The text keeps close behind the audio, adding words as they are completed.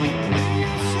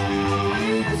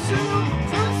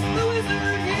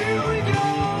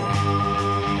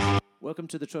welcome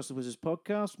to the Trusted Wizards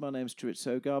podcast. My name's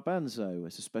Chorizo Garbanzo.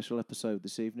 It's a special episode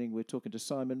this evening. We're talking to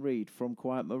Simon Reed from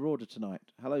Quite Maurader tonight.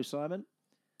 Hello, Simon.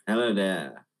 Hello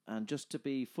there. And just to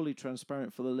be fully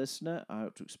transparent for the listener, I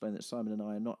have to explain that Simon and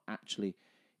I are not actually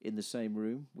in the same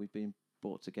room. We've been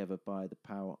brought together by the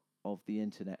power of the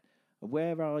internet.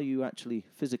 Where are you actually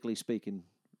physically speaking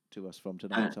to us from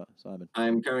tonight, Simon?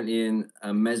 I'm currently in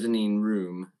a mezzanine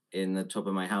room in the top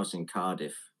of my house in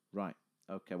Cardiff. Right.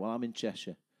 Okay. Well, I'm in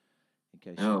Cheshire. In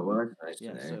case. Well, that's nice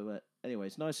yeah. to know. So, anyway,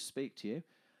 it's nice to speak to you.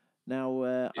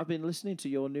 Now, I've been listening to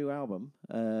your new album,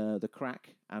 The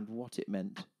Crack and What It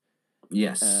Meant.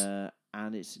 Yes.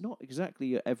 And it's not exactly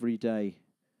your everyday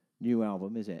new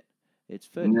album, is it? It's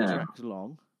 30 tracks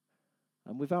long.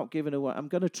 And without giving away, I'm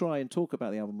going to try and talk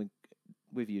about the album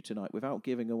with you tonight without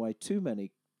giving away too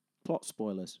many plot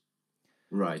spoilers.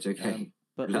 Right. Okay.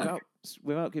 But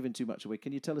without giving too much away,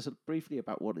 can you tell us briefly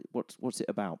about what's it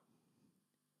about?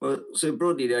 Well, so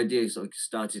broadly, the idea sort of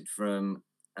started from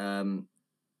an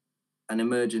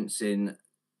emergence in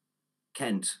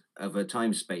Kent of a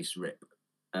time-space rip,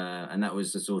 and that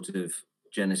was the sort of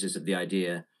genesis of the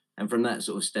idea. And from that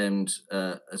sort of stemmed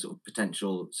a sort of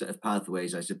potential set of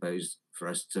pathways, I suppose, for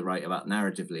us to write about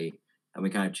narratively. And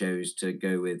we kind of chose to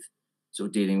go with sort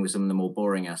of dealing with some of the more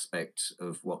boring aspects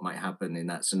of what might happen in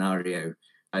that scenario,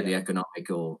 like the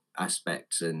economical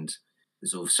aspects and the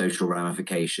sort of social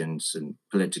ramifications and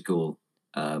political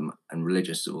and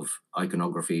religious sort of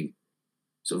iconography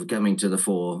sort of coming to the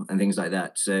fore and things like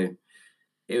that. So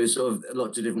it was sort of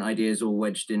lots of different ideas all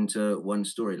wedged into one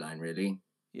storyline, really.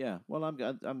 Yeah, well,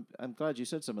 I'm glad you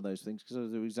said some of those things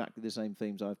because they're exactly the same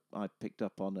themes I've picked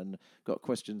up on and got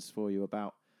questions for you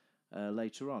about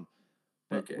later on.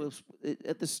 But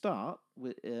at the start,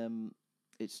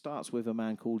 it starts with a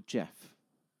man called Jeff,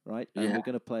 right? And we're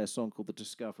going to play a song called The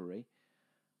Discovery.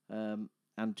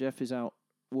 And Jeff is out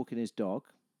walking his dog,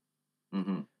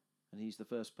 and he's the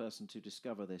first person to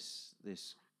discover this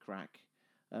crack.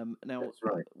 Now, that's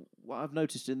right. What I've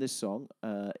noticed in this song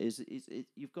is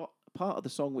you've got a part of the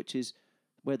song which is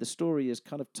where the story is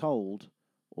kind of told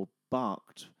or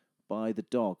barked by the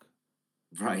dog.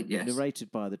 Right. Yes. Narrated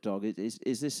by the dog. Is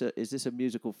this a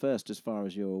musical first, as far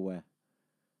as you're aware?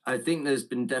 I think there's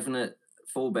been definite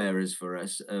forebearers for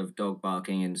us of dog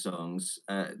barking in songs.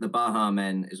 The Baha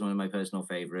Men is one of my personal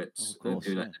favourites. Who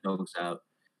let the dogs out.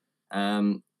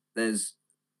 There's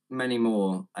many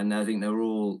more, and I think they're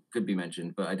all could be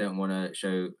mentioned, but I don't want to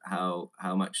show how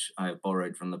much I've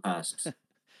borrowed from the past.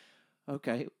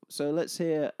 Okay, so let's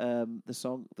hear the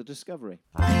song "The Discovery."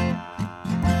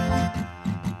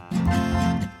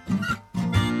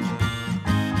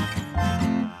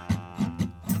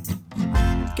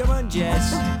 Come on,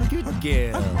 Jess. Good girl.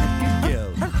 Good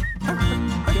girl. Come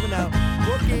on now.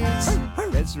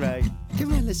 Walkies. That's right.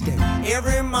 Come on, let's go.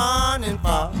 Every morning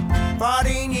for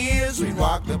 14 years, we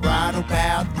walked the bridle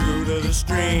path through to the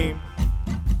stream.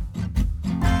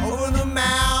 Over the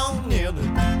mound near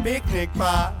the picnic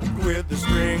park with the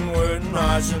springwood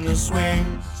horse and the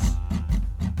swings.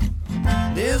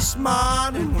 This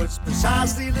morning was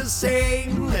precisely the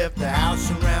same. Left the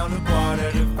house around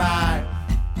 4:45.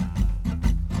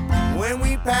 When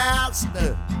we passed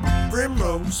the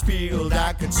primrose field,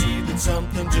 I could see that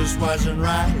something just wasn't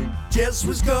right. Jess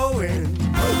was going.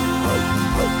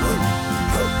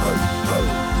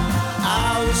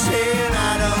 I was saying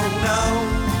I don't know.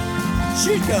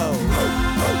 She'd go.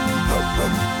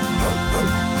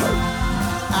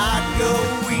 I'd go,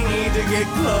 we need to get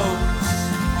close.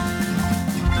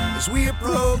 As we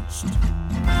approached,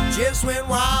 Jess went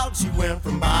wild. She went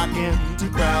from barking to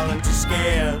growling to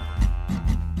scared.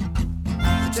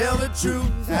 Tell the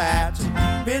truth, I had to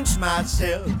pinch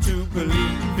myself to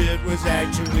believe it was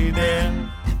actually there.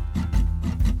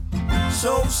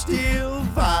 So still,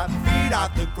 5 feet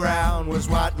off the ground was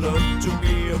what looked to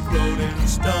be a floating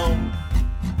stone.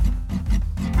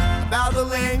 About the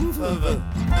length of a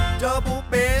double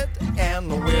bed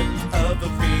and the width of a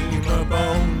femur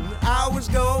bone. I was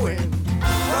going,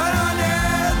 what on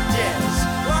earth, Jess?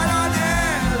 What on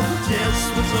earth? Jess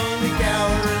was only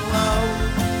cowering low.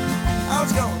 I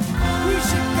was going, we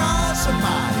should call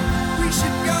somebody. We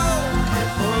should go.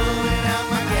 They're pulling out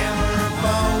my camera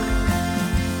phone.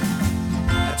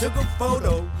 I took a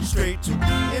photo straight to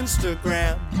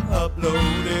Instagram,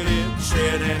 uploaded it,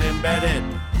 shared and embedded.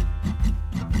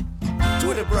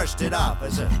 Twitter brushed it off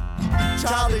as a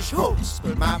childish hoax,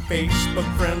 but my Facebook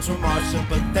friends were more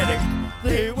sympathetic.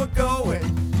 They were going,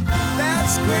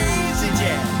 that's crazy,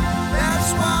 Jack.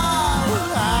 That's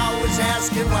wild. I was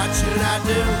asking, what should I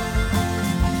do?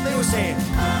 They were saying,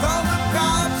 call the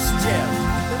cops, Jeff,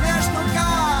 the National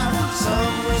Guard.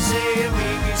 Some were saying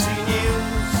BBC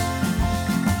News.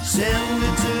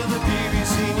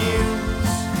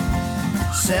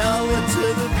 sell it to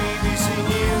the BBC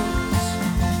News.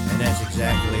 And that's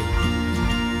exactly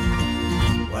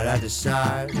what I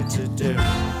decided to do.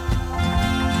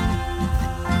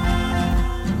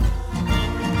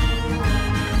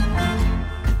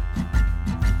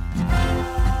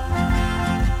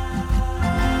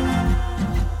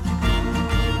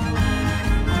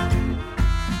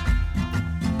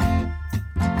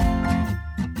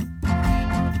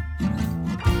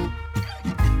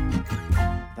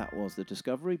 The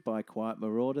Discovery by Quite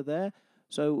Maurader there.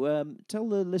 So tell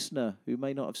the listener who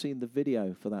may not have seen the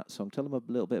video for that song, tell them a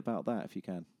little bit about that if you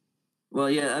can. Well,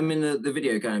 yeah, I mean, the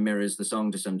video kind of mirrors the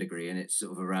song to some degree, and it's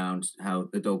sort of around how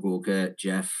the dog walker,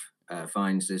 Jeff,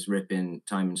 finds this rip in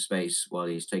time and space while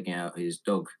he's taking out his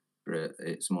dog for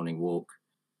its morning walk.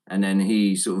 And then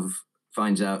he sort of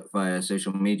finds out via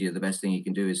social media the best thing he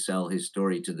can do is sell his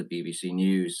story to the BBC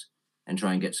News and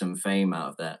try and get some fame out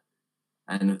of that.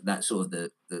 And that's sort of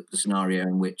the scenario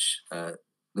in which the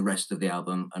rest of the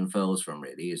album unfurls from,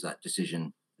 really, is that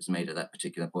decision is made at that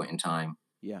particular point in time.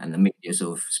 Yeah. And the media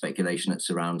sort of speculation that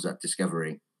surrounds that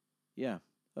discovery. Yeah.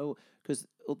 Oh, because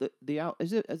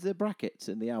is there brackets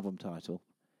in the album title?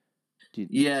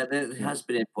 Yeah, there has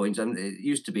been at points. It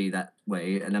used to be that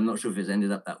way, and I'm not sure if it's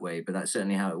ended up that way, but that's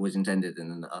certainly how it was intended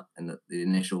in the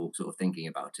initial sort of thinking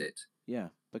about it. Yeah,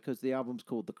 because the album's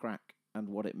called The Crack and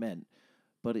what it meant.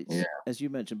 But it's, as you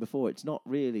mentioned before, it's not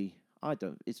really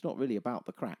about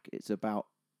the crack. It's about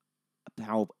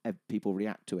how people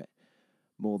react to it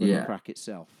more than the crack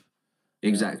itself.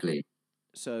 Exactly.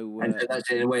 So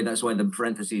that's, in a way, that's why the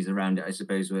parentheses around it, I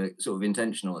suppose, were sort of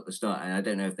intentional at the start. And I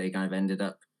don't know if they kind of ended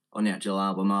up on the actual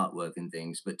album artwork and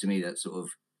things, but to me, it's sort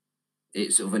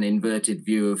of an inverted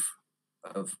view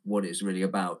of what it's really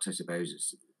about, I suppose.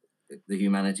 It's the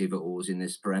humanity of it all is in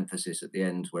this parenthesis at the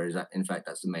end, whereas in fact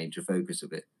that's the major focus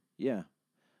of it. Yeah,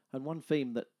 and one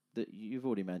theme that you've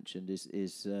already mentioned is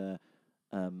the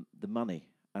money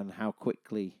and how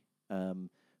quickly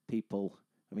people.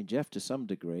 I mean, Jeff to some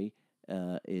degree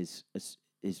is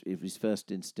his first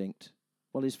instinct.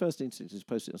 Well, his first instinct is to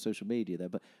post it on social media there,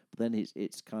 but then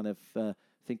it's kind of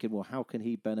thinking, well, how can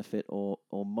he benefit or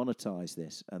monetize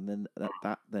this, and then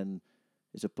that then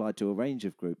is applied to a range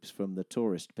of groups, from the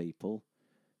tourist people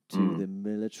to the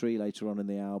military later on in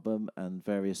the album, and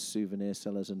various souvenir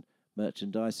sellers and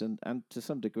merchandise, and to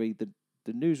some degree the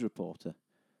news reporter.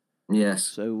 Yes.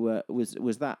 So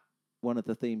was that one of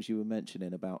the themes you were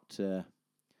mentioning about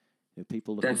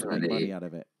people looking to make money out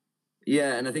of it?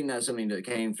 Yeah, and I think that's something that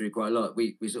came through quite a lot.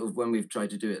 We sort of, when we've tried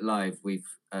to do it live, we've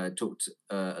talked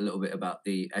a little bit about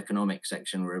the economic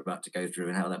section we're about to go through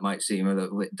and how that might seem a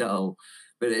little bit dull.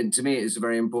 But to me, it's a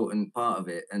very important part of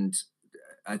it. And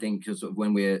I think sort of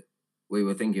when we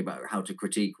were thinking about how to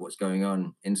critique what's going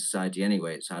on in society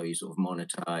anyway, it's how you sort of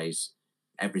monetize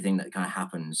everything that kind of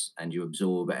happens, and you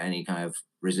absorb any kind of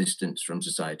resistance from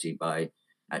society by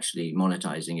actually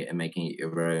monetizing it and making it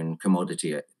your own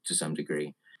commodity to some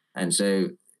degree. And so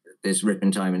this rip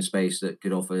in time and space that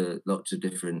could offer lots of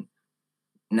different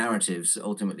narratives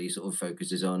ultimately sort of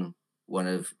focuses on one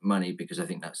of money, because I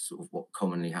think that's sort of what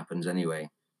commonly happens anyway.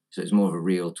 So it's more of a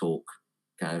real talk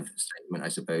kind of statement, I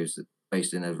suppose,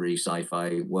 based in a really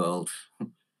sci-fi world.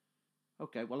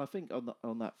 Okay, well, I think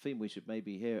on that theme we should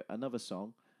maybe hear another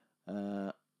song,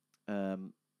 because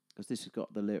this has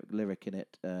got the lyric in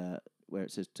it where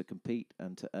it says to compete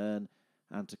and to earn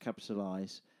and to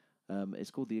capitalize.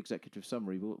 It's called the Executive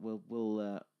Summary.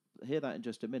 We'll hear that in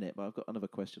just a minute, but I've got another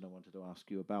question I wanted to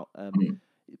ask you about.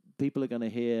 People are going to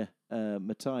hear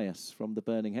Matthias from the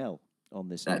Burning Hell on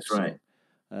this. That's next right.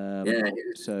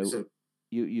 Song. So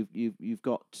you've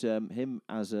got him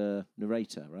as a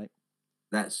narrator, right?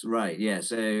 That's right. Yeah.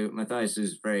 So Matthias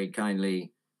has very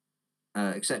kindly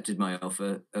accepted my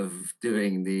offer of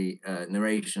doing the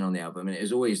narration on the album, and it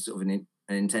was always sort of an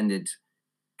intended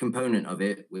component of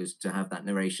it was to have that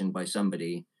narration by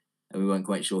somebody, and we weren't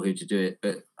quite sure who to do it.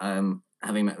 But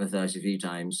having met Matthias a few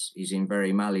times, he seemed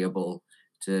very malleable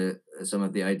to some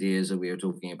of the ideas that we were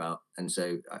talking about, and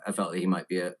so I felt that he might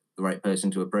be the right person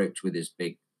to approach with his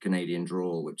big Canadian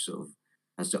drawl, which sort of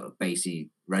has sort of bassy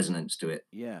resonance to it.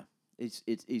 Yeah, he's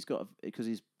got, because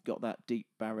he's got that deep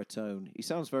baritone. He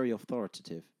sounds very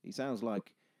authoritative. He sounds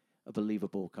like a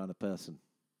believable kind of person.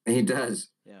 He does.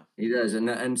 Yeah, he does,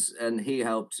 and he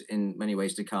helped in many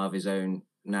ways to carve his own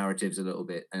narratives a little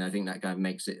bit, and I think that kind of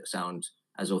makes it sound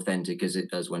as authentic as it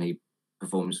does when he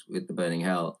performs with the Burning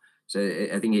Hell. So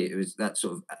I think it was that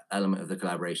sort of element of the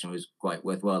collaboration was quite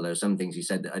worthwhile. There are some things he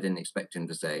said that I didn't expect him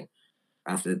to say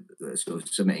after sort of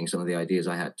submitting some of the ideas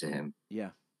I had to him.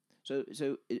 Yeah. So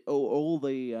all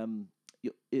the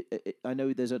I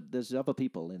know there's other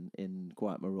people in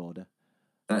Quite Maurader.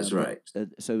 That's right.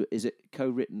 So is it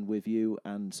co-written with you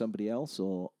and somebody else,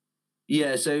 or?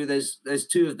 Yeah, so there's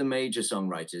two of the major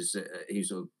songwriters who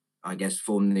sort of, I guess,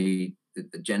 form the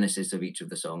genesis of each of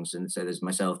the songs, and so there's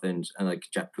myself and like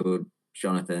a chap called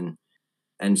Jonathan,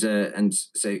 and so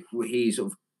he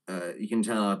sort of you can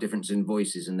tell our difference in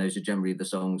voices, and those are generally the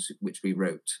songs which we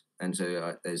wrote, and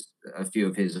so there's a few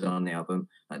of his on the album,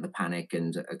 like The Panic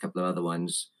and a couple of other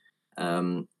ones,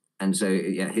 and so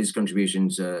yeah, his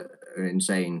contributions are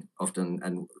insane often,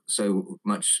 and so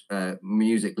much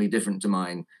musically different to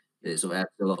mine. It sort of adds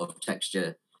a lot of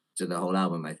texture to the whole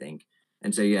album, I think.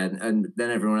 And so yeah, and then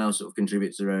everyone else sort of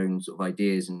contributes their own sort of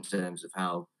ideas in terms of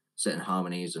how certain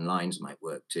harmonies and lines might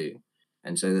work too.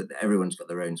 And so that everyone's got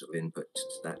their own sort of input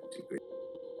to that degree.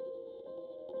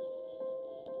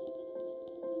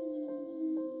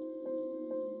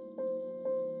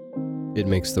 It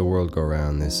makes the world go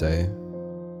round, they say.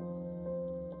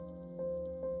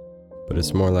 But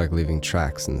it's more like leaving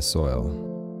tracks in the soil.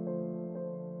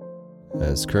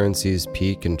 As currencies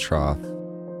peak and trough,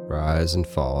 rise and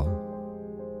fall,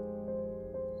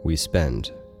 we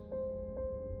spend.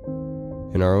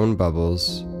 In our own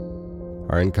bubbles,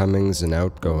 our incomings and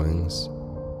outgoings,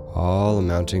 all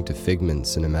amounting to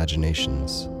figments and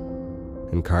imaginations,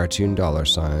 and cartoon dollar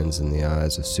signs in the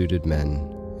eyes of suited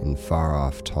men in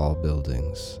far-off tall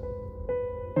buildings.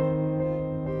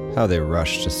 How they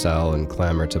rush to sell and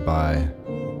clamor to buy.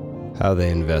 How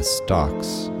they invest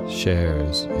stocks,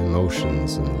 shares,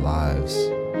 emotions, and lives.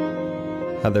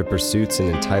 How their pursuits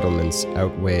and entitlements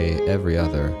outweigh every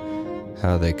other.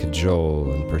 How they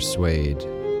cajole and persuade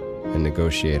and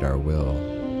negotiate our will.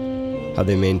 How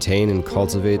they maintain and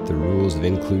cultivate the rules of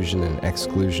inclusion and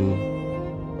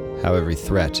exclusion. How every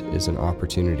threat is an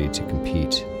opportunity to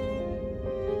compete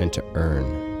and to earn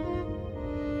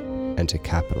and to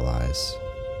capitalize.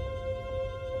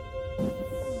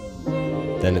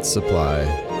 Then it's supply,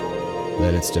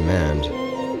 then it's demand,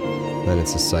 then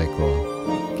it's a cycle,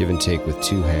 give and take with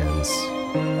two hands.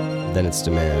 Then it's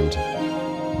demand,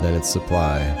 then it's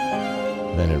supply,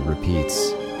 then it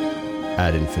repeats,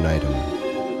 ad infinitum.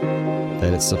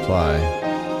 Then it's supply,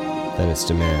 then it's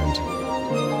demand,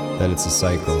 then it's a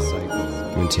cycle,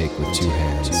 give and take with two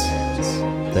hands.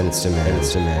 Then it's demand,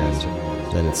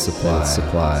 then it's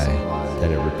supply,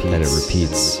 then it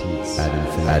repeats,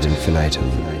 ad infinitum.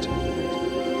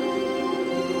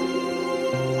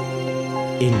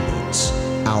 Inputs,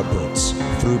 outputs,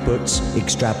 throughputs,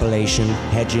 extrapolation,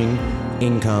 hedging,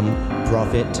 income,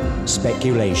 profit,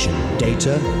 speculation,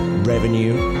 data,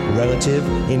 revenue, relative,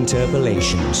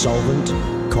 interpolation, solvent,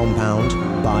 compound,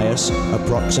 bias,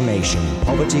 approximation,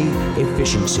 poverty,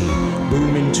 efficiency,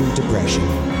 boom into depression,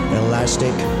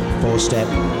 elastic, four-step,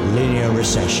 linear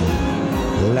recession,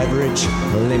 leverage,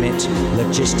 limit,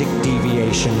 logistic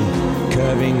deviation,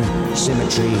 curving,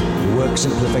 symmetry, work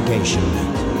simplification,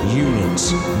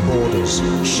 units, borders,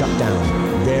 shutdown,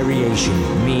 variation,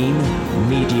 mean,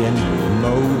 median,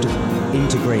 mode,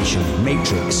 integration,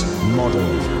 matrix, model,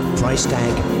 price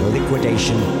tag,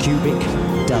 liquidation, cubic,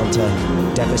 delta,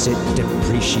 deficit,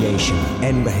 depreciation,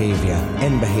 end behavior,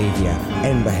 end behavior,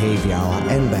 end behavior, our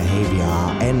end behavior,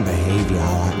 our end behavior,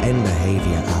 our end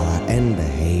behavior, our end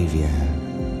behavior.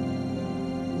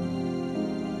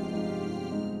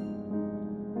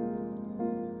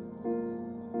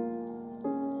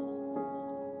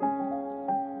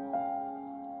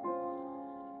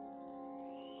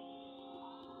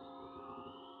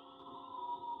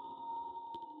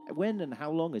 When and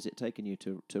how long has it taken you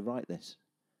to write this?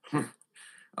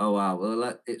 Oh wow!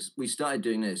 Well, we started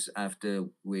doing this after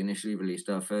we initially released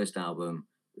our first album,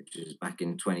 which is back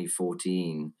in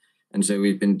 2014, and so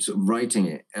we've been sort of writing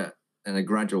it in a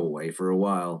gradual way for a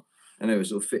while. And there were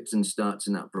sort of fits and starts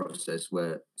in that process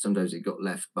where sometimes it got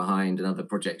left behind, and other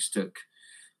projects took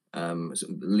sort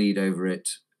of the lead over it.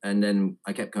 And then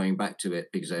I kept coming back to it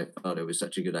because I thought it was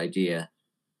such a good idea.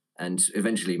 And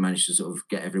eventually managed to sort of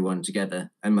get everyone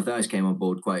together. And Matthias came on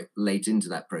board quite late into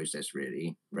that process,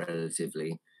 really,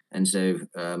 relatively. And so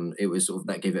it was sort of,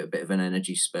 that gave it a bit of an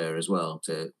energy spur as well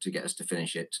to get us to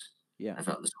finish it. Yeah, I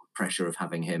felt the sort of pressure of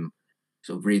having him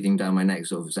sort of breathing down my neck,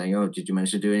 sort of saying, "Oh, did you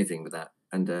manage to do anything with that?"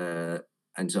 And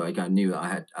so I kind of knew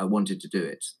that I wanted to do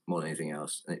it more than anything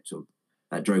else. And it sort of,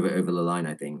 that drove it over the line,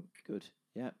 I think. Good,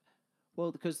 yeah.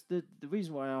 Well, because the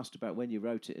reason why I asked about when you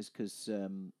wrote it is because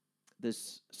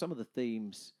there's some of the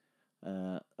themes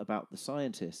about the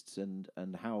scientists and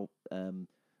how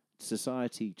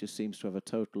society just seems to have a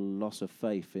total loss of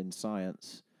faith in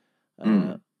science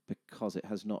because it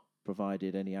has not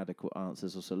provided any adequate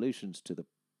answers or solutions to the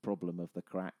problem of the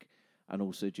crack, and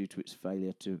also due to its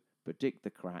failure to predict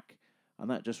the crack. And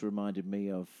that just reminded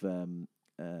me of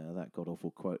that god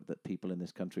awful quote that people in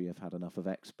this country have had enough of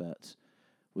experts.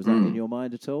 Was that in your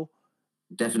mind at all?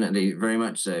 Definitely, very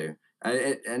much so.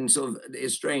 And sort of,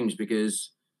 it's strange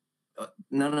because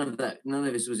none of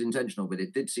this was intentional, but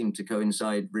it did seem to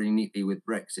coincide really neatly with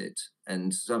Brexit,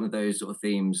 and some of those sort of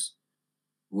themes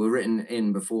were written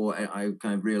in before I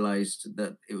kind of realized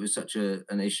that it was such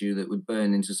an issue that would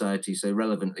burn in society so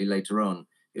relevantly later on.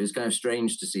 It was kind of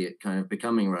strange to see it kind of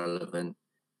becoming relevant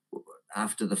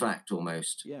after the fact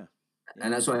almost. Yeah.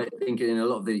 And that's why I think in a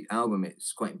lot of the album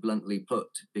it's quite bluntly put,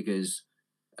 because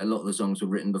a lot of the songs were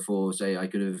written before, say, I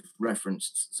could have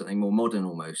referenced something more modern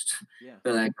almost. Yeah.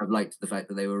 But I've liked the fact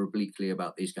that they were obliquely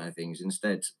about these kind of things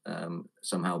instead,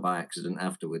 somehow by accident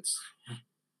afterwards.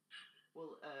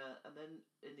 Well, and then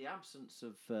in the absence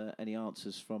of any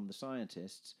answers from the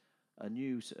scientists, a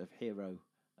new sort of hero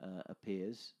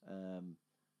appears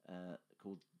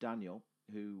called Daniel,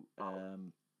 who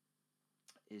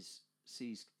is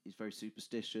very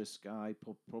superstitious guy,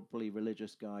 probably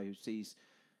religious guy, who sees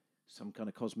some kind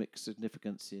of cosmic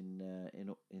significance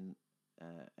in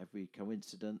every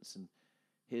coincidence and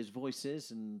hears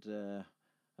voices. And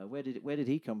where did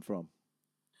he come from?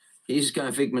 He's kind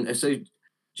of figment. So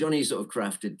Johnny sort of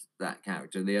crafted that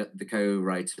character, the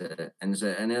co-writer, and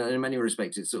in many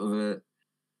respects, it's sort of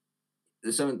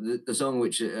the song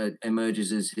which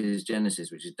emerges as his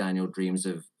genesis, which is Daniel Dreams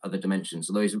of Other Dimensions.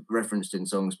 Although he's referenced in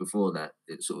songs before that,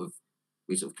 we sort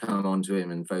of come on to him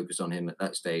and focus on him at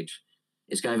that stage.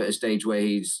 It's kind of at a stage where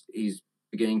he's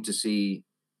beginning to see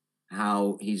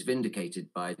how he's vindicated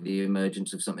by the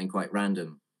emergence of something quite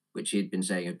random, which he'd been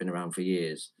saying had been around for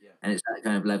years. Yeah. And it's that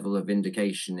kind of level of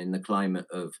vindication in the climate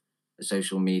of a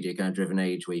social media kind of driven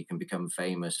age where you can become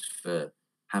famous for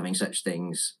having such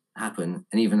things happen.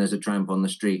 And even as a tramp on the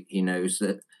street, he knows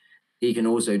that he can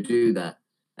also do that.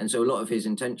 And so a lot of his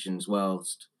intentions,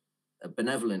 whilst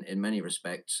benevolent in many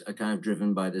respects, are kind of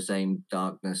driven by the same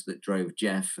darkness that drove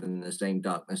Jeff and the same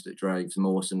darkness that drives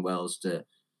Orson Welles to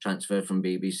transfer from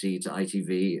BBC to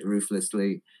ITV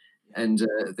ruthlessly, and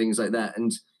things like that.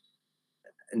 And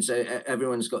so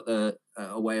everyone's got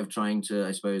a way of trying to,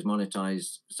 I suppose,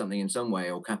 monetize something in some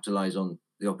way or capitalize on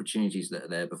the opportunities that are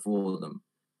there before them.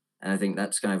 And I think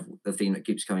that's kind of the theme that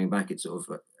keeps coming back. It's sort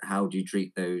of how do you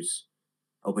treat those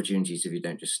opportunities if you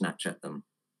don't just snatch at them?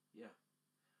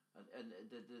 And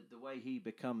the way he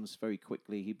becomes very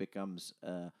quickly, he becomes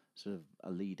sort of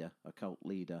a leader, a cult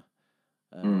leader.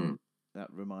 That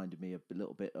reminded me a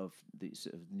little bit of the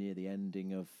sort of near the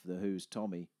ending of The Who's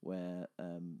Tommy, where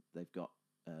they've got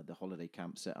the holiday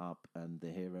camp set up and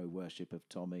the hero worship of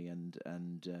Tommy and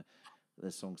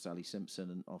the song Sally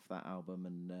Simpson and off that album.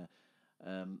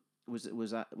 And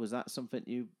was that something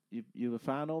you were a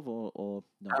fan of or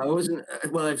no? I wasn't.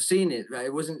 Well, I've seen it. Right?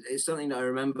 It's something that I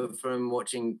remember from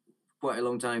watching quite a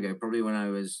long time ago, probably when I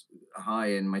was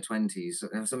high in my 20s,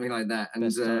 something like that. And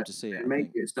best time to see it.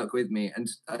 It stuck with me. And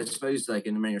I suppose, like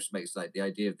in many respects, like the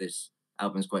idea of this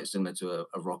album is quite similar to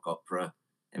a rock opera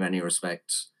in many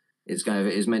respects. It's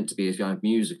meant to be a kind of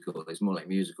musical. It's more like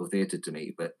musical theatre to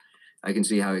me, but I can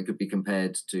see how it could be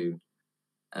compared to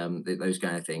those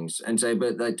kind of things. And so,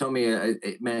 but like Tommy,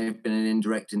 it may have been an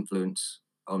indirect influence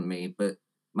on me, but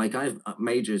my kind of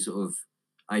major sort of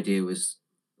idea was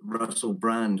Russell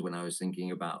Brand when I was thinking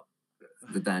about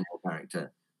the Daniel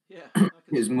character. Yeah,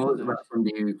 it's more about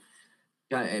somebody who,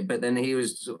 but then he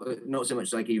was not so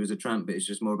much like he was a tramp, but it's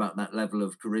just more about that level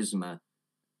of charisma,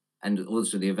 and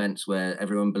also the events where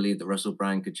everyone believed that Russell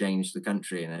Brand could change the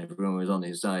country, and everyone was on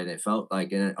his side. It felt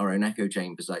like in our own echo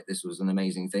chambers, like this was an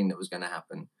amazing thing that was going to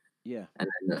happen. Yeah, and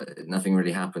then, nothing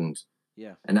really happened.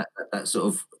 Yeah, and that sort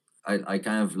of, I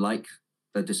kind of like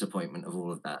the disappointment of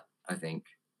all of that. I think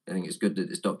it's good that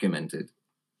it's documented.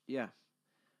 Yeah.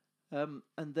 And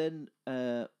then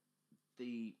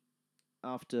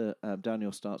after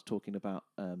Daniel starts talking about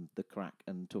the crack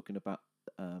and talking about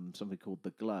something called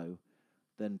the glow,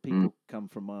 then people come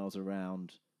from miles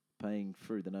around paying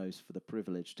through the nose for the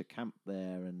privilege to camp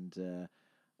there, and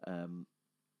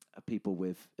people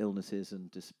with illnesses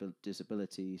and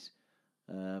disabilities.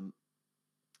 And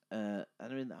I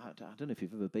mean, I don't know if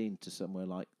you've ever been to somewhere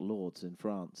like Lourdes in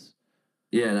France.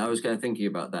 Yeah, I was kind of thinking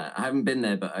about that. I haven't been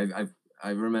there, but I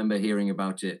remember hearing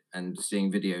about it and seeing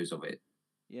videos of it.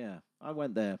 Yeah, I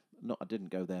went there. I didn't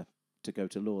go there to go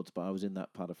to Lourdes, but I was in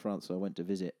that part of France, so I went to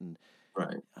visit, and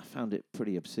I found it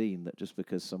pretty obscene that just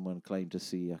because someone claimed to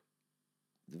see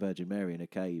the Virgin Mary in a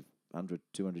cave 100,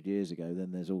 200 years ago,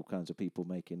 then there's all kinds of people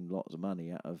making lots of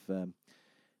money out of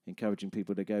encouraging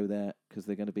people to go there because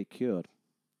they're going to be cured.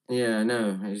 Yeah,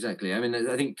 no, exactly. I mean,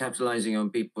 I think capitalizing on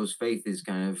people's faith is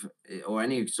kind of, or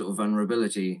any sort of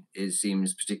vulnerability,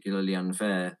 seems particularly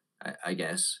unfair. I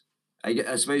guess.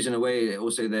 I suppose in a way,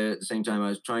 also there at the same time, I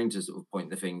was trying to sort of point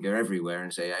the finger everywhere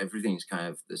and say everything's kind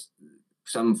of this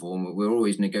some form. We're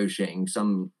always negotiating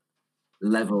some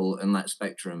level in that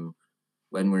spectrum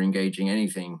when we're engaging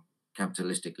anything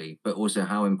capitalistically, but also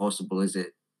how impossible is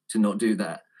it to not do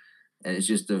that? And it's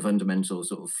just the fundamental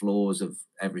sort of flaws of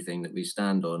everything that we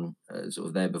stand on, sort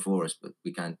of there before us, but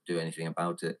we can't do anything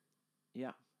about it.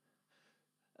 Yeah.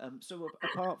 So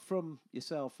apart from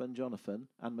yourself and Jonathan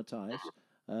and Matthias,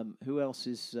 who else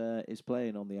is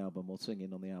playing on the album or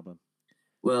singing on the album?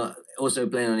 Well, also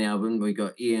playing on the album, we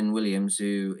got Ian Williams,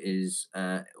 who is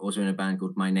also in a band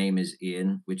called My Name Is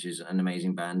Ian, which is an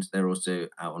amazing band. They're also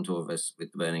out on tour with us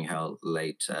with The Burning Hell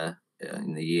later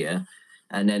in the year.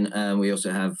 And then we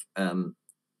also have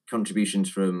contributions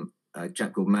from a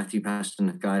chap called Matthew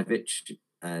Pasternakiewicz,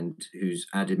 and who's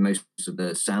added most of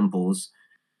the samples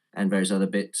and various other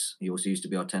bits. He also used to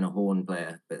be our tenor horn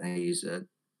player, but he's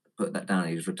put that down.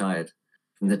 He's retired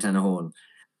from the tenor horn.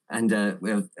 And we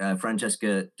have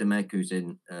Francesca Demek, who's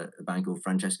in a band called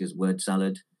Francesca's Word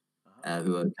Salad,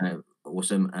 who are kind of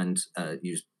awesome and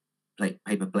use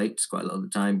paper plates quite a lot of the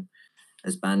time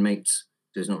as bandmates.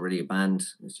 So it's not really a band,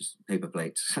 it's just paper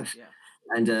plates. Yeah.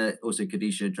 And also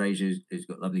Kadisha Drage, who's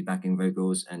got lovely backing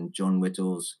vocals, and John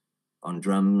Whittles on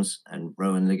drums, and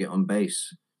Rowan Liggett on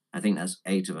bass. I think that's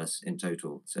 8 of us in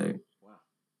total. So wow.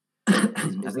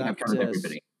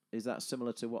 Is that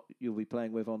similar to what you'll be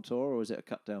playing with on tour, or is it a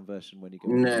cut down version when you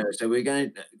go? No, so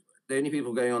the only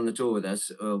people going on the tour with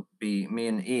us will be me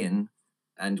and Ian,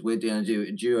 and we're going to do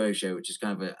a duo show, which is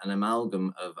kind of an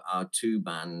amalgam of our 2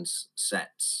 bands'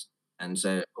 sets, and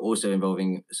so also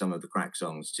involving some of the Crack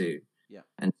songs too. Yeah.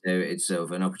 And so it's sort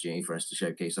of an opportunity for us to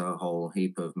showcase a whole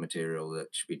heap of material that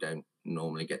we don't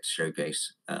normally get to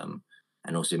showcase,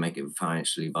 and also make it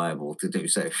financially viable to do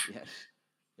so. Yes.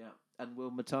 Yeah. And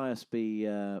will Matthias be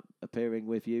appearing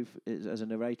with you as a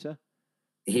narrator?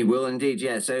 He will indeed,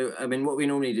 yeah. So, I mean, what we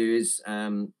normally do is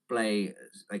play,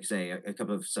 like I say, a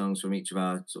couple of songs from each of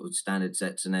our sort of standard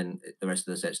sets, and then the rest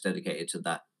of the sets dedicated to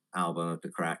that album of The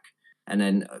Crack. And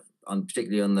then,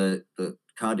 particularly on the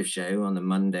Cardiff show on the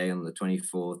Monday, on the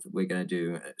 24th, we're going to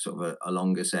do sort of a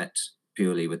longer set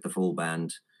purely with the full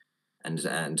band, and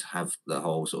have the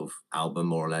whole sort of album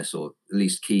more or less, or at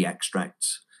least key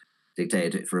extracts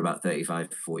dictated for about 35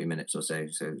 to 40 minutes or so.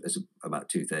 So it's about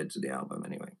 2/3 of the album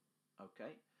anyway.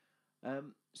 Okay.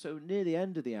 So near the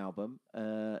end of the album,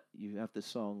 you have the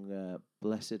song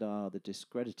Blessed Are the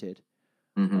Discredited,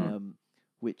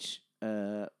 which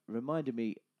reminded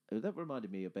me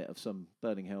a bit of some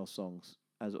Burning Hell songs,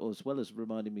 as well as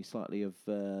reminding me slightly of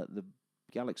the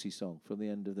Galaxy song from the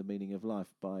end of The Meaning of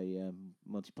Life by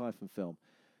Monty Python film.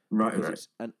 Right.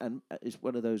 And it's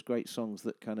one of those great songs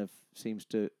that kind of seems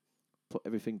to put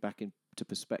everything back into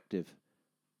perspective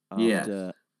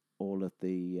after all of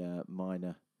the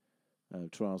minor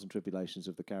trials and tribulations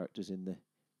of the characters in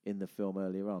the film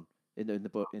earlier on, in the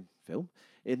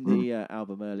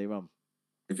album earlier on.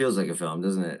 It feels like a film,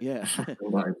 doesn't it? Yeah.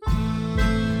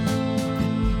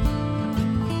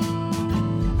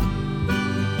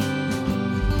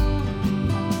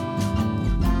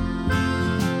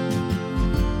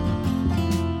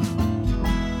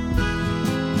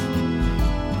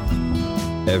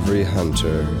 Every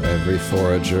hunter, every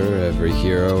forager, every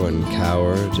hero and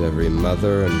coward, every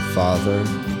mother and father,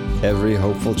 every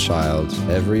hopeful child,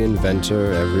 every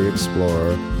inventor, every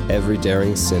explorer, every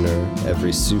daring sinner,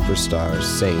 every superstar,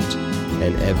 saint,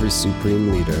 and every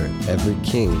supreme leader, every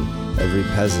king, every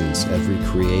peasant, every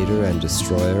creator and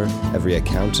destroyer, every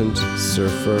accountant,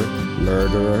 surfer,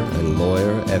 murderer, and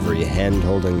lawyer, every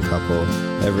hand-holding couple,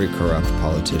 every corrupt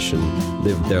politician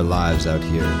lived their lives out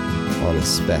here on a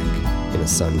speck in a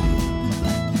sunbeam.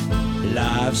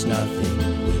 Life's nothing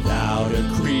without a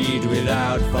creed,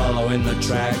 without following the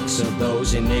tracks of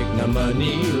those in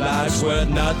ignominy. Life's worth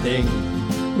nothing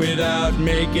without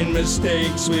making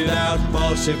mistakes, without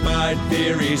falsified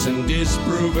theories and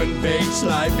disproven fakes.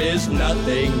 Life is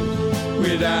nothing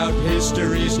without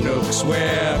history's nooks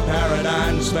where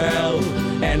paradigms fell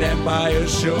and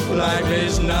empires shook. Life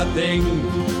is nothing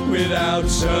without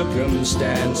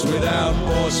circumstance, without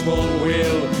forceful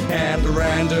will and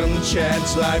random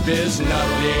chance. Life is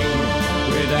nothing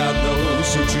without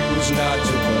those who choose not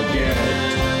to forget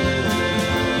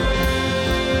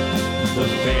the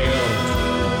failed,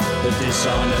 the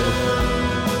dishonored,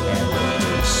 and the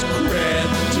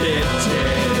discredited.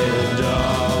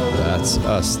 Oh. That's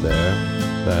us there,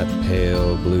 that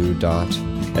pale blue dot.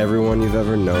 Everyone you've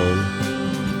ever known,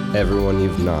 everyone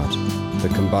you've not. The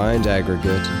combined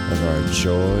aggregate of our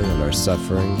joy and our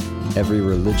suffering, every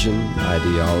religion,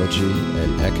 ideology,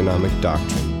 and economic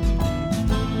doctrine.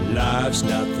 Life's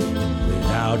nothing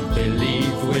without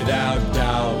belief, without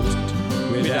doubt,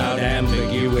 without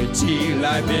ambiguity.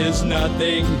 Life is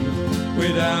nothing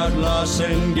without loss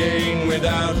and gain,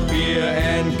 without fear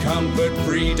and comfort,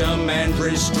 freedom and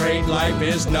restraint. Life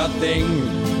is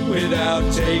nothing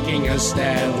without taking a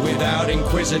stand, without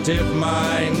inquisitive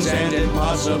minds and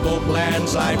impossible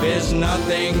plans. Life is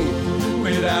nothing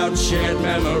without shared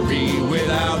memory,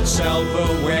 without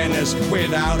self-awareness,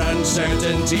 without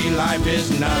uncertainty. Life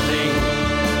is nothing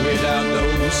without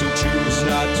those who choose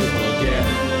not to forget.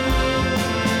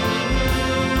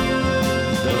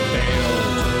 The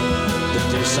veiled, the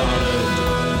dishonored,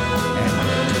 and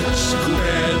the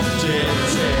discredited.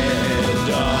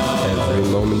 Every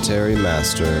momentary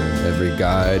master, every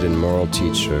guide and moral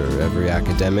teacher, every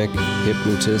academic,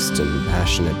 hypnotist, and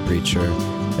passionate preacher,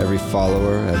 every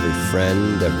follower, every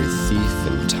friend, every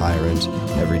thief and tyrant,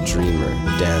 every dreamer,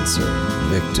 dancer,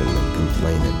 victim and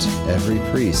complainant, every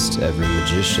priest, every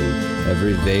magician,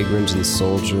 every vagrant and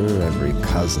soldier, every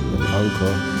cousin and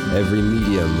uncle, every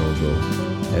media mogul,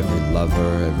 every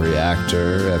lover, every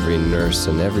actor, every nurse,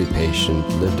 and every patient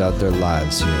lived out their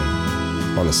lives here,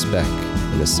 on a speck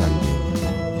in a sunbeam.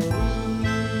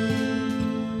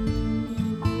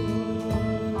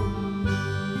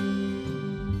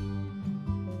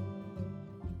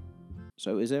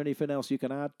 So is there anything else you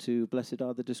can add to Blessed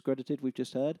Are the Discredited we've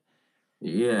just heard?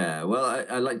 Yeah, well,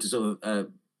 I'd like to sort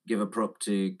of give a prop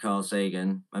to Carl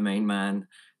Sagan, my main man.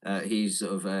 He's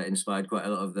sort of inspired quite a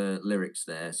lot of the lyrics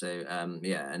there. So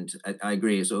yeah, and I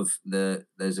agree. It's sort of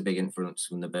there's a big influence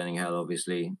from the Burning Hell,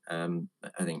 obviously. I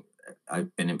think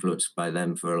I've been influenced by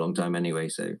them for a long time anyway,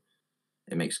 so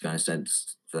it makes kind of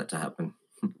sense for that to happen.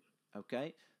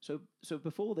 Okay, so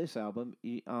before this album,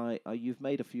 you've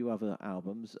made a few other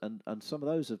albums, and some of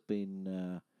those have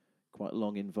been quite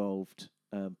long involved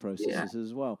processes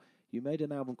as well. You made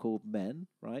an album called Men,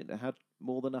 right? It had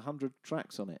more than 100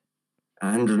 tracks on it.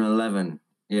 111,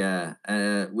 yeah.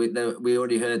 We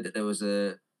already heard that there was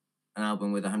an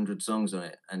album with 100 songs on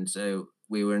it, and so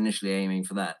we were initially aiming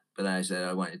for that. But then I said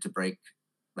I wanted to break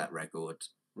that record.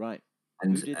 Right.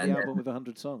 And who did the album with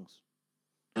 100 songs?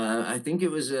 I think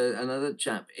it was another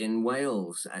chap in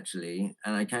Wales, actually,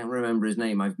 and I can't remember his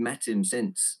name. I've met him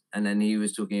since, and then he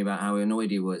was talking about how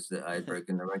annoyed he was that I had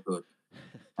broken the record.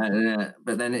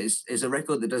 But then it's a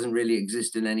record that doesn't really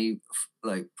exist in any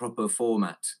like proper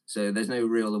format, so there's no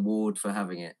real award for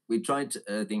having it. We tried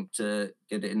to, I think, to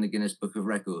get it in the Guinness Book of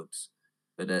Records,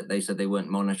 but they said they weren't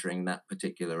monitoring that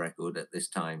particular record at this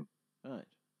time. Right.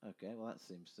 Okay. Well, that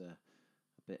seems a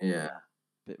bit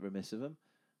bit remiss of them.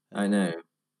 I know.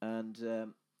 And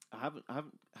I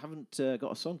haven't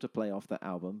got a song to play off that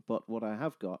album, but what I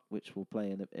have got, which we'll play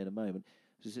in a moment,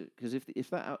 because if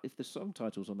the song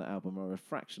titles on the album are a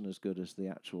fraction as good as the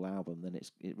actual album, then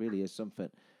it really is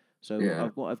something. So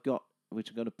what I've got, which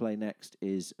I'm going to play next,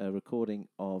 is a recording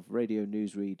of radio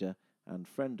newsreader and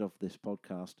friend of this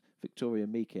podcast, Victoria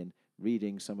Meakin,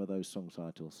 reading some of those song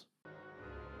titles.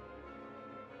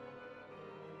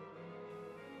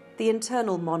 The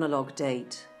internal monologue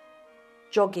date.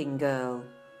 Jogging girl.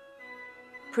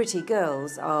 Pretty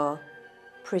girls are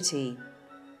pretty.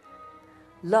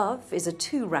 Love is a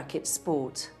 2-racket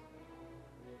sport.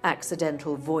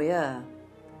 Accidental voyeur.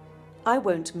 I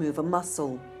won't move a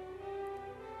muscle.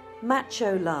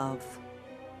 Macho love.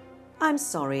 I'm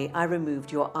sorry I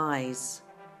removed your eyes.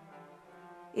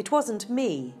 It wasn't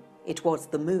me, it was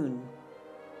the moon.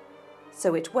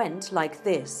 So it went like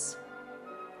this.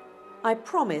 I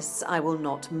promise I will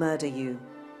not murder you.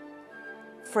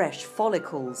 Fresh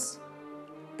follicles.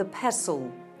 The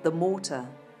pestle, the mortar,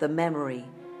 the memory.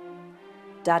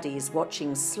 Daddy's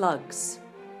watching slugs.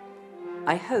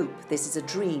 I hope this is a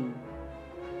dream.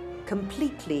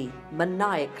 Completely,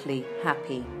 maniacally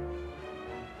happy.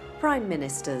 Prime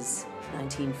Ministers,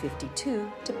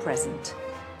 1952 to present.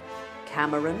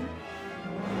 Cameron.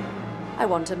 I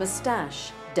want a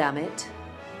moustache, damn it.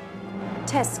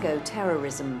 Tesco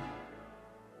terrorism.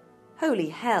 Holy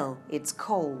hell, it's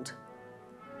cold.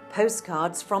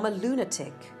 Postcards from a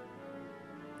lunatic.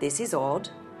 This is odd.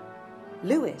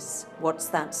 Lewis, what's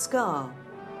that scar?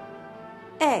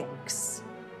 Eggs.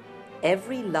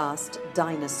 Every last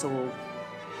dinosaur.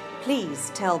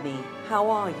 Please tell me, how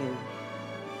are you?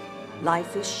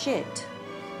 Life is shit.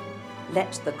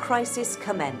 Let the crisis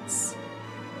commence.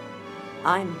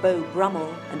 I'm Beau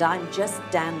Brummel and I'm just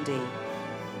dandy.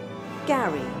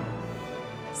 Gary.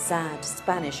 Sad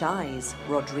Spanish eyes,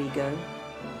 Rodrigo.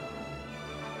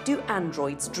 Do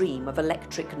androids dream of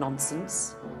electric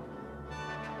nonsense?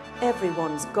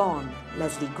 Everyone's gone.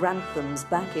 Leslie Grantham's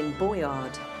back in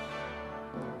Boyard.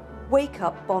 Wake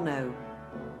up, Bono.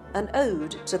 an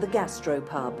ode to the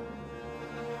gastropub,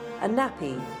 a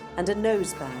nappy and a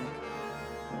nosebag.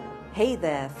 Hey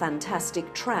there,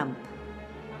 fantastic tramp.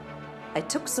 I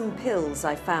took some pills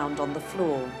I found on the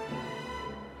floor.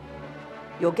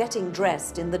 You're getting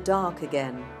dressed in the dark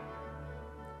again.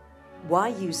 Why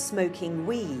you smoking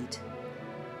weed?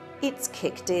 It's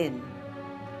kicked in.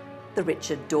 The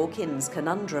Richard Dawkins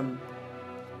conundrum.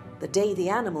 The day the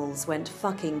animals went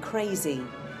fucking crazy.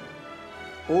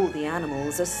 All the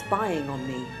animals are spying on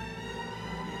me.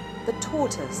 The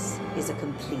tortoise is a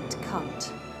complete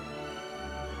cunt.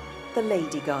 The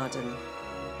Lady Garden.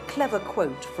 Clever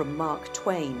quote from Mark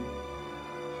Twain.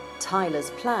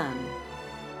 Tyler's plan.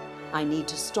 I need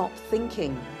to stop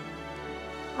thinking.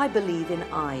 I believe in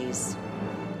eyes.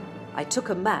 I took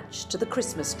a match to the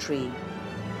Christmas tree.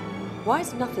 Why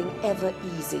is nothing ever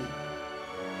easy?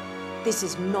 This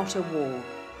is not a war.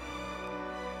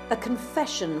 A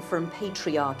confession from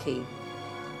patriarchy.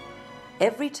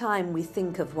 Every time we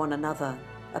think of one another,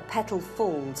 a petal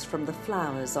falls from the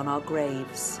flowers on our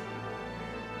graves.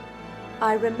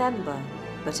 I remember,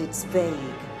 but it's vague.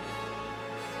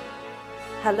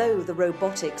 Hello, the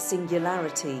robotic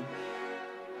singularity.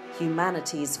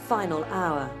 Humanity's final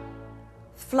hour.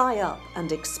 Fly up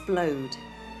and explode.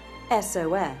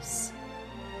 SOS.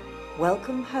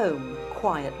 Welcome home,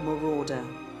 Quite Maurader.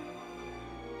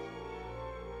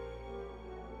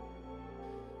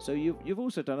 So you've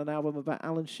also done an album about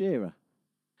Alan Shearer.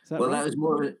 Well, right?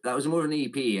 that was more of an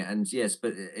EP, and yes,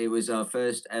 but it was our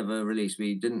first ever release.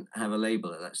 We didn't have a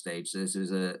label at that stage, so this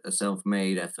was a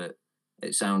self-made effort.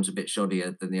 It sounds a bit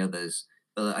shoddier than the others,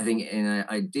 but I think in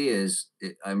ideas,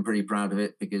 I'm pretty proud of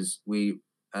it because we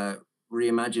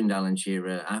reimagined Alan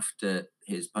Shearer after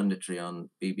his punditry on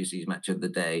BBC's Match of the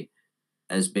Day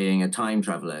as being a time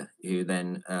traveller who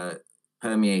then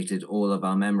permeated all of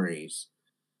our memories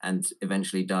and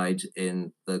eventually died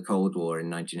in the Cold War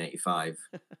in 1985.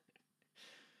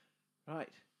 Right.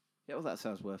 Yeah, well, that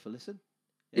sounds worth a listen.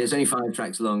 Yeah, it's only 5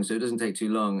 tracks long, so it doesn't take too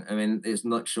long. I mean, it's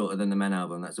much shorter than the Men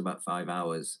album. That's about 5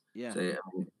 hours. Yeah. So,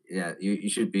 I mean, yeah, you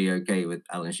should be okay with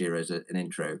Alan Shearer as an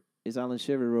intro. Is Alan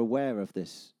Shearer aware of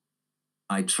this?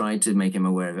 I tried to make him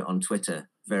aware of it on Twitter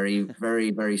very,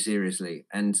 very, very seriously.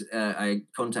 And I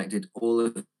contacted all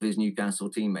of his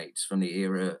Newcastle teammates from the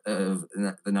era of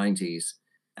the 90s.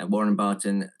 And Warren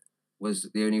Barton was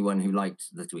the only one who liked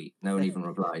the tweet. No one even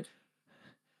replied.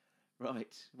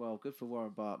 Right. Well, good for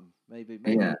Warren Barton. Maybe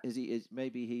yeah.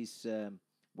 Maybe he's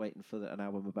waiting for an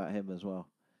album about him as well.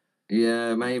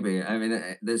 Yeah, maybe. I mean,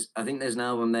 I think there's an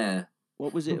album there.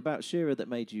 What was it about Shearer that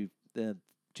made you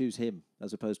choose him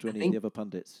as opposed to any of the other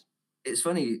pundits? It's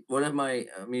funny. One of my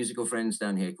musical friends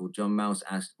down here called John Mouse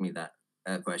asked me that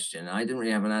question. I didn't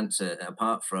really have an answer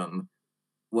apart from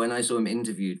when I saw him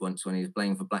interviewed once when he was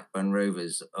playing for Blackburn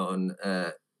Rovers on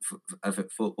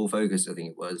Football Focus, I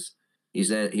think it was. He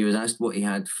said he was asked what he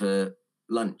had for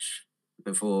lunch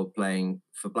before playing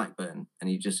for Blackburn, and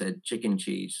he just said chicken,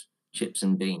 cheese, chips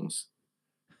and beans.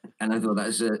 And I thought that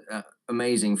was an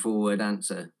amazing 4-word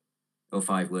answer, or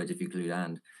 5 words if you include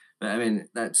and. But I mean,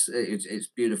 it's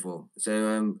beautiful.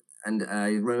 So and I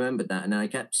remembered that, and I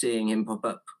kept seeing him pop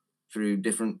up through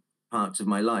different parts of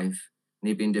my life, and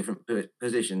he'd be in different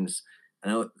positions.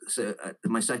 And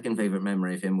my second favorite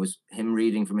memory of him was him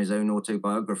reading from his own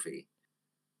autobiography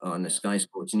on the Sky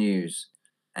Sports News,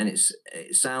 and his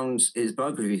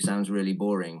biography sounds really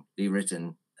boring,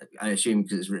 written. I assume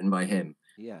because it's written by him.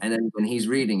 Yeah. And then when he's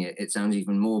reading it, it sounds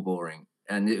even more boring.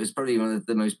 And it was probably one of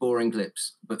the most boring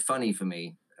clips, but funny for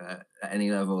me at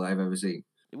any level I've ever seen.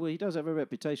 Well, he does have a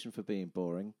reputation for being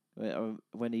boring.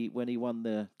 When he won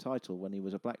the title, when he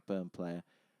was a Blackburn player,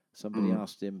 somebody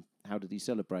asked him how did he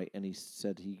celebrate, and he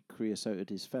said he creosoted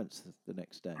his fence the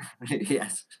next day.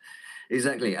 Yes,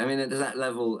 exactly. I mean, there's that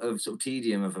level of sort of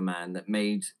tedium of a man that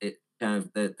made it kind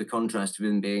of the contrast with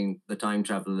him being the time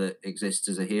traveller that exists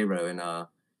as a hero in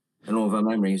all of our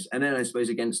memories. And then I suppose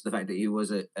against the fact that he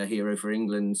was a hero for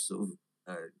England's sort of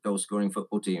goal-scoring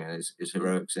football team and his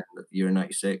heroics in the Euro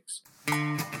 96.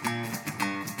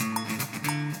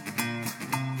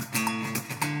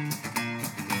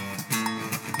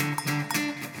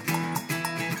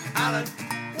 Alan,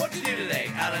 what'd you do today,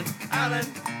 Alan? Alan,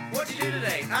 what'd you do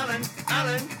today, Alan?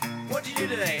 Alan, what'd you do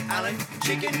today, Alan?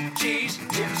 Chicken, cheese,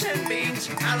 chips and beans.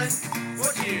 Alan,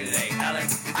 what'd you do today, Alan?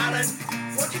 Alan,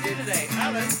 what'd you do today,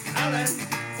 Alan? Alan,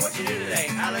 What you do today,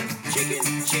 Alan? Chicken,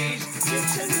 cheese,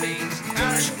 chips and beans.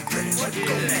 Alan, what you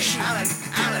do today, Alan?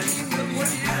 Alan,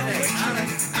 what you do today, Alan?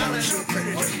 Alan,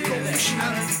 what you do today,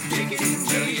 Alan? Chicken,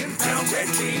 cheese, pounds and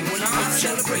beans. When I'm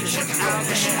celebration, out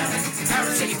the hair.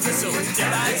 Parasitic thistle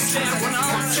that I stand. When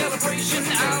I'm celebration,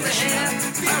 out the hair.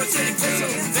 Parasitic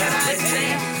thistle that I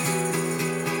stand.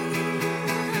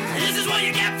 This is what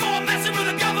you get for messing with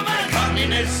the government.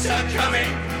 Communists are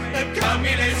coming. The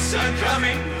communists are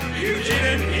coming. You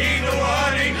didn't heed the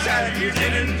warnings, and you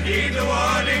didn't heed the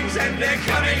warnings, and they're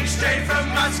coming straight from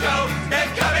Moscow. They're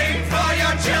coming for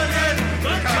your children.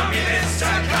 The communists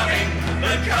are coming.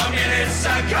 The communists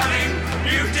are coming.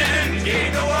 You didn't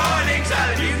heed the warnings,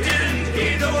 and you didn't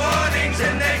heed the warnings,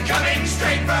 and they're coming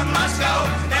straight from Moscow.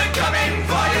 They're coming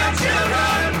for your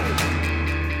children.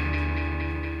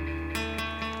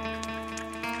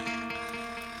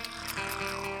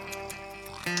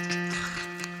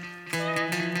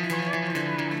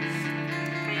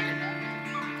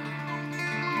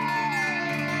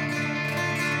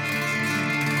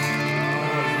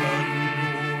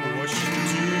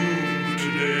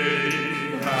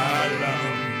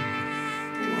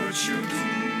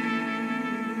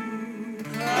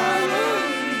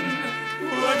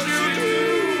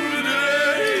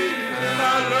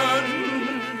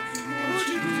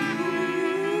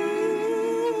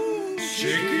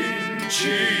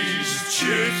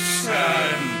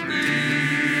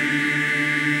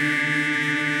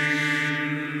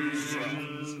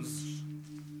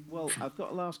 I've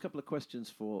got a last couple of questions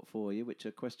for you, which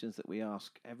are questions that we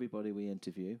ask everybody we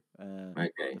interview.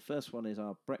 Okay. The first one is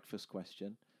our breakfast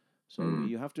question. So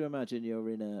you have to imagine you're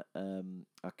in a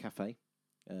cafe,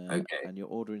 and you're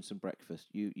ordering some breakfast.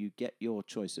 You get your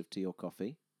choice of tea or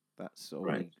coffee. That's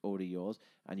already yours,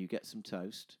 and you get some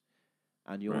toast,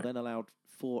 and you're then allowed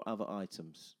 4 other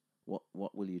items. What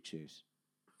will you choose?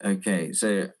 Okay,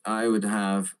 so I would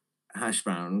have hash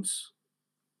browns.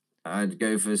 I'd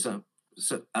go for some.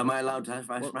 So, am I allowed to have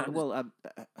hash browns? Well,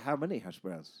 how many hash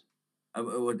browns?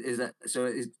 Is that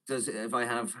so? Does it, if I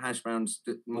have hash browns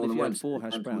more than once? If you have 4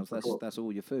 hash browns, that's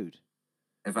all your food.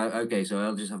 So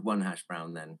I'll just have 1 hash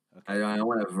brown then. Okay. I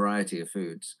want a variety of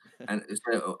foods, and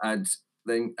so I'd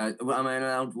think. Am I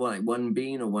allowed like 1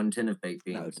 bean or 1 tin of baked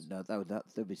beans? No, that'd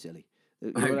be silly.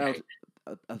 You're allowed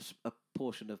a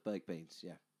portion of baked beans.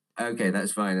 Yeah. Okay,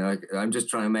 that's fine. I'm just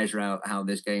trying to measure out how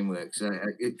this game works.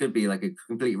 It could be like a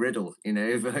complete riddle,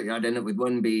 If I'd end up with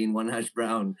 1 bean, 1 hash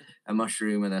brown, a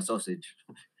mushroom, and a sausage.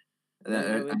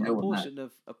 A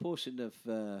portion of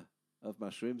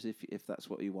mushrooms, if that's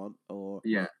what you want, or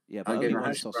but I'll only get 1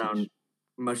 hash sausage. brown,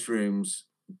 mushrooms,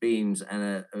 beans,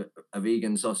 and a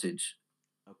vegan sausage.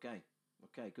 Okay,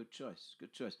 good choice.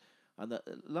 And the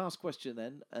last question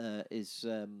then is.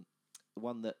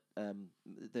 One that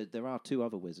there are 2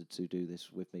 other wizards who do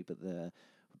this with me, but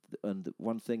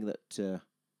one thing that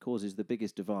causes the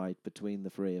biggest divide between the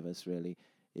 3 of us really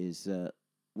is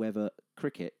whether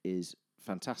cricket is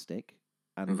fantastic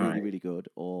and really, really good,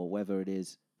 or whether it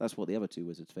is, that's what the other 2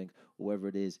 wizards think, or whether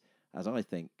it is, as I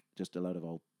think, just a load of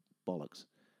old bollocks.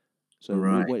 So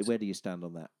where do you stand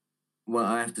on that? Well,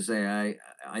 I have to say,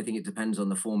 I think it depends on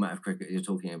the format of cricket you're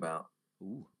talking about.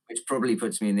 Ooh. Which probably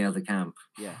puts me in the other camp.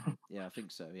 Yeah, I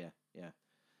think so. Yeah.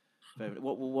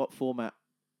 What format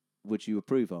would you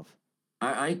approve of?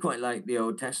 I quite like the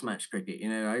old Test match cricket.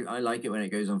 I like it when it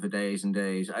goes on for days and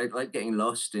days. I like getting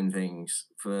lost in things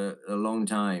for a long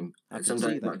time.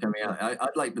 Sometimes not coming out.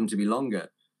 I'd like them to be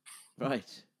longer.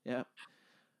 Right. Yeah.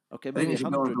 Okay. Maybe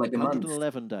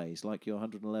 111 days, like your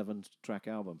 111 track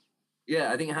album.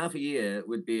 Yeah, I think half a year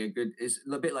would be a good. It's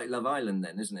a bit like Love Island,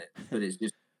 then, isn't it? But it's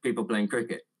just people playing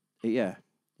cricket. Yeah.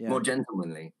 More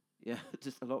gentlemanly. Yeah,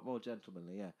 just a lot more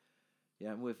gentlemanly.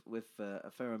 Yeah, and with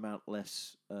a fair amount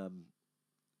less,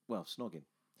 snogging.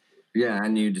 Yeah,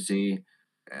 and nudity.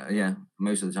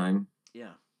 Most of the time.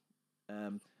 Yeah.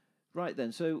 Right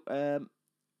then. So,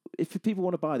 if people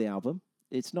want to buy the album,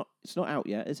 it's not out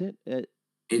yet, is it?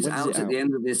 It's out at the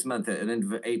end of this month, at the end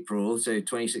of April, so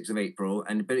 26th of April,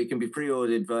 but it can be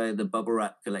pre-ordered via the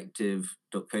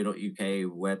bubblewrapcollective.co.uk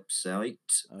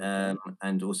website,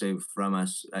 and also from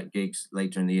us at gigs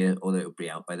later in the year, although it'll be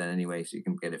out by then anyway, so you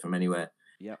can get it from anywhere.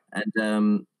 Yeah.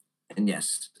 And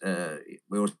yes,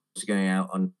 we're also going out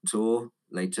on tour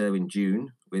later in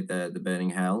June with the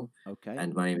Burning Hell. Okay.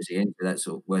 And my name is Ian, so that's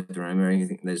worth remembering. I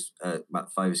think there's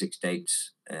about 5 or 6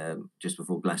 dates just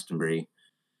before Glastonbury.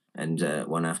 And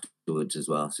one afterwards as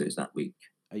well, so it's that week.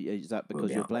 Is that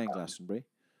because you're playing Glastonbury?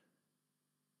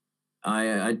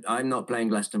 I'm not playing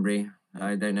Glastonbury.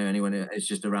 I don't know anyone. It's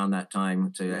just around that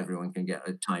time, so everyone can get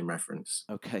a time reference.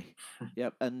 Okay.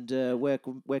 Yep. And where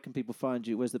can people find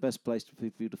you? Where's the best place for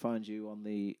people to find you on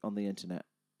the internet?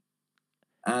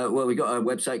 Well, we got a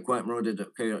website,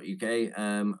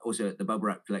 quitemaurader.co.uk. Also at the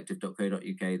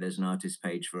bubblerapcollective.co.uk, there's an artist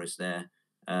page for us there.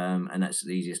 And that's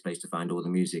the easiest place to find all the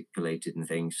music collated and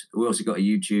things. We also got a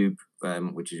YouTube,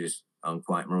 which is just on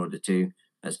Quite Maurader too.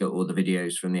 That's got all the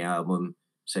videos from the album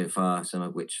so far, some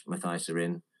of which Matthias are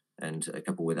in and a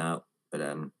couple without. But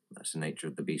that's the nature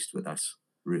of the beast with us,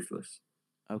 ruthless.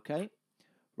 Okay.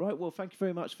 Right. Well, thank you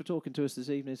very much for talking to us this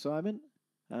evening, Simon.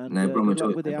 And no problem good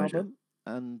luck with the pleasure. album.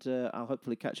 And I'll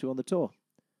hopefully catch you on the tour.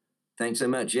 Thanks so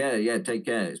much. Yeah. Take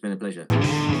care. It's been a pleasure.